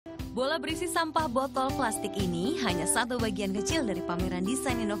Bola berisi sampah botol plastik ini hanya satu bagian kecil dari pameran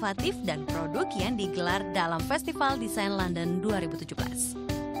desain inovatif dan produk yang digelar dalam Festival Desain London 2017.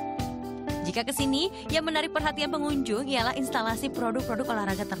 Jika ke sini, yang menarik perhatian pengunjung ialah instalasi produk-produk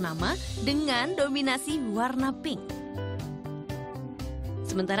olahraga ternama dengan dominasi warna pink.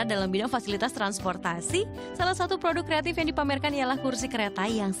 Sementara dalam bidang fasilitas transportasi, salah satu produk kreatif yang dipamerkan ialah kursi kereta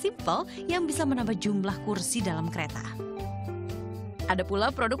yang simpel yang bisa menambah jumlah kursi dalam kereta. Ada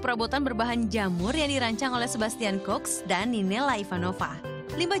pula produk perabotan berbahan jamur yang dirancang oleh Sebastian Cox dan Ninela Ivanova.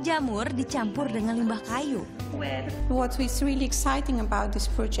 Limbah jamur dicampur dengan limbah kayu. What is really exciting about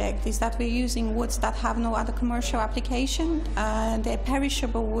this project is that we're using woods that have no other commercial application. They're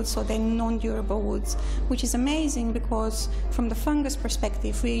perishable woods, so they're non-durable woods, which is amazing because from the fungus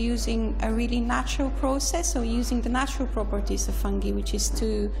perspective, we're using a really natural process, so using the natural properties of fungi, which is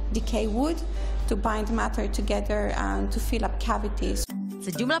to decay wood, to bind matter together and to fill up cavities.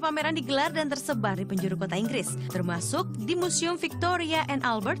 Sejumlah pameran digelar dan tersebar di penjuru kota Inggris, termasuk di Museum Victoria and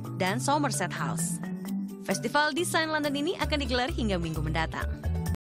Albert dan Somerset House. Festival Desain London ini akan digelar hingga minggu mendatang.